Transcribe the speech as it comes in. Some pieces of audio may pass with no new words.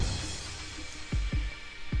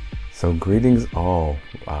So greetings all,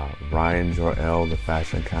 Ryan Jor-El, the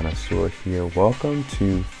fashion connoisseur here. Welcome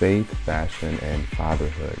to Faith, Fashion, and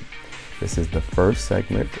Fatherhood. This is the first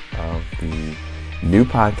segment of the new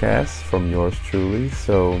podcast from yours truly.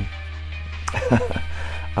 So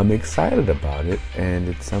I'm excited about it, and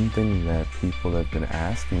it's something that people have been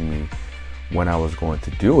asking me when I was going to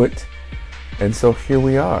do it. And so here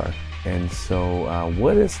we are. And so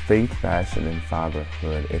what is Faith, Fashion, and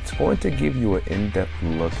Fatherhood? It's going to give you an in-depth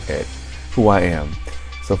look at who I am.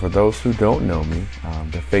 So for those who don't know me,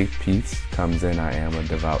 the faith piece comes in. I am a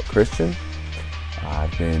devout Christian.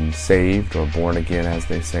 I've been saved or born again, as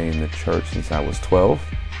they say in the church, since I was 12,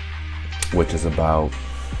 which is about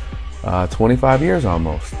 25 years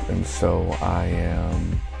almost. And so I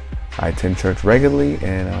attend church regularly,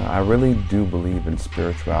 and I really do believe in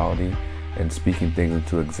spirituality and speaking things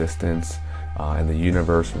into existence, and the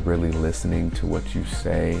universe really listening to what you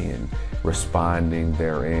say and responding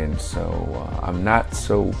therein. So I'm not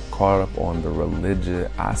so caught up on the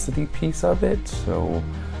religiosity piece of it, so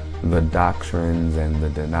the doctrines and the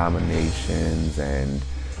denominations and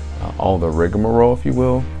all the rigmarole, if you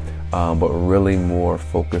will, but really more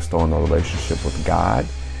focused on the relationship with God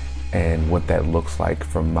and what that looks like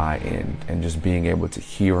from my end, and just being able to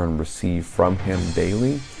hear and receive from Him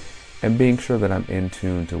daily, and being sure that I'm in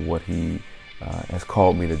tune to what He has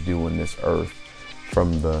called me to do in this earth,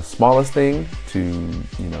 from the smallest thing to,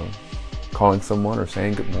 calling someone or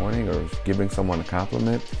saying good morning or giving someone a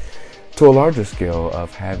compliment, to a larger scale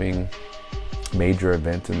of having major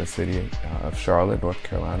events in the city of Charlotte, North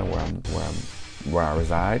Carolina, where I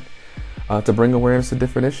reside, to bring awareness to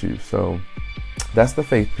different issues. So that's the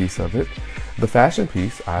faith piece of it. The fashion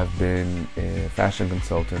piece, I've been a fashion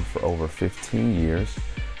consultant for over 15 years.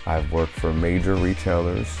 I've worked for major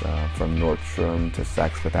retailers, from Nordstrom to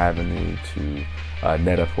Saks Fifth Avenue to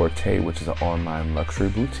Net-a-Porter, which is an online luxury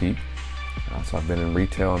boutique. So I've been in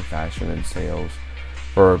retail and fashion and sales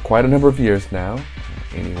for quite a number of years now,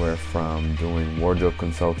 anywhere from doing wardrobe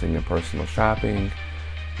consulting and personal shopping,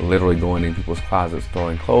 literally going in people's closets,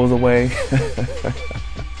 throwing clothes away,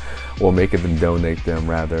 or making them donate them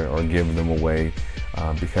rather, or give them away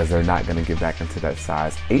because they're not going to get back into that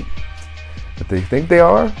size 8 that they think they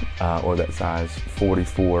are, or that size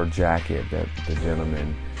 44 jacket that the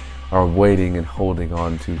gentlemen are waiting and holding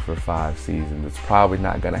on to for 5 seasons. It's probably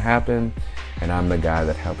not going to happen, and I'm the guy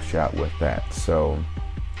that helps you out with that. So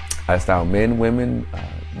I style men, women,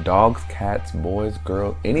 dogs, cats, boys,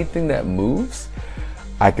 girls, anything that moves,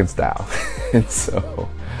 I can style. And so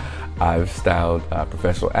I've styled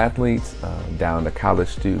professional athletes, down to college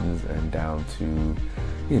students, and down to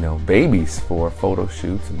babies for photo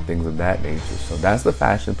shoots and things of that nature. So that's the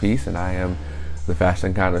fashion piece, and I am the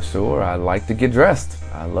fashion connoisseur. I like to get dressed.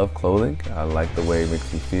 I love clothing. I like the way it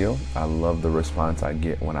makes me feel. I love the response I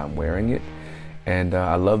get when I'm wearing it, and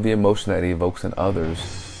I love the emotion that it evokes in others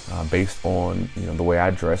based on the way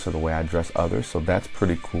I dress or the way I dress others. So that's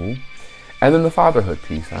pretty cool. And then the fatherhood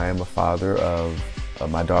piece. I am a father of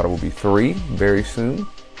my daughter will be 3 very soon.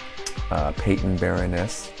 Peyton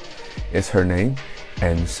Baroness is her name.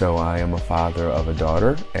 And so I am a father of a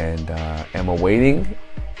daughter, and am awaiting.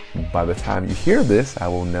 By the time you hear this, I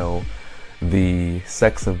will know the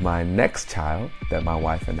sex of my next child that my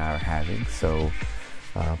wife and I are having. So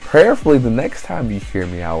prayerfully, the next time you hear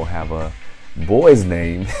me, I will have a boy's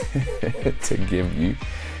name to give you.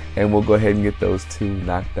 And we'll go ahead and get those 2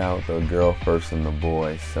 knocked out, the girl first and the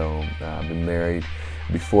boy. So I've been married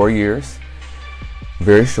 4 years,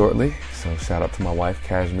 very shortly. So shout out to my wife,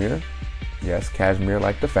 Cashmere. Yes, cashmere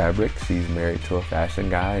like the fabric. She's married to a fashion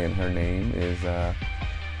guy, and her name is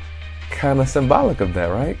kind of symbolic of that,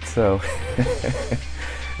 right? So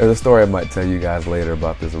there's a story I might tell you guys later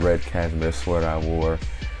about this red cashmere sweater I wore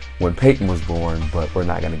when Peyton was born, but we're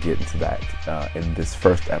not going to get into that in this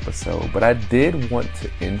first episode. But I did want to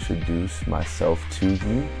introduce myself to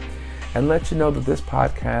you and let you know that this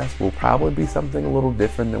podcast will probably be something a little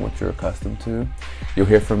different than what you're accustomed to. You'll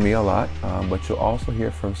hear from me a lot, but you'll also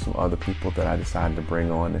hear from some other people that I decided to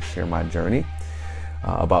bring on to share my journey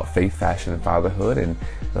about faith, fashion, and fatherhood, and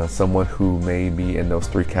someone who may be in those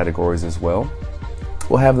 3 categories as well.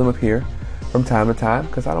 We'll have them up here from time to time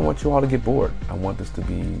because I don't want you all to get bored. I want this to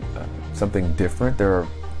be something different. There are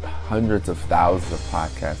hundreds of thousands of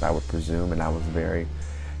podcasts, I would presume, and I was very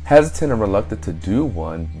hesitant and reluctant to do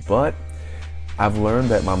one, but I've learned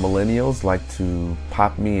that my millennials like to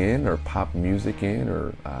pop me in or pop music in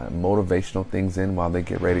or motivational things in while they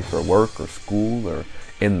get ready for work or school or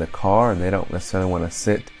in the car, and they don't necessarily want to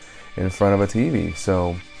sit in front of a TV.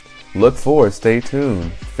 So look forward, stay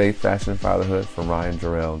tuned. Faith, Fashion, and Fatherhood from Ryan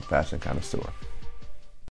Jor-El, Fashion Connoisseur.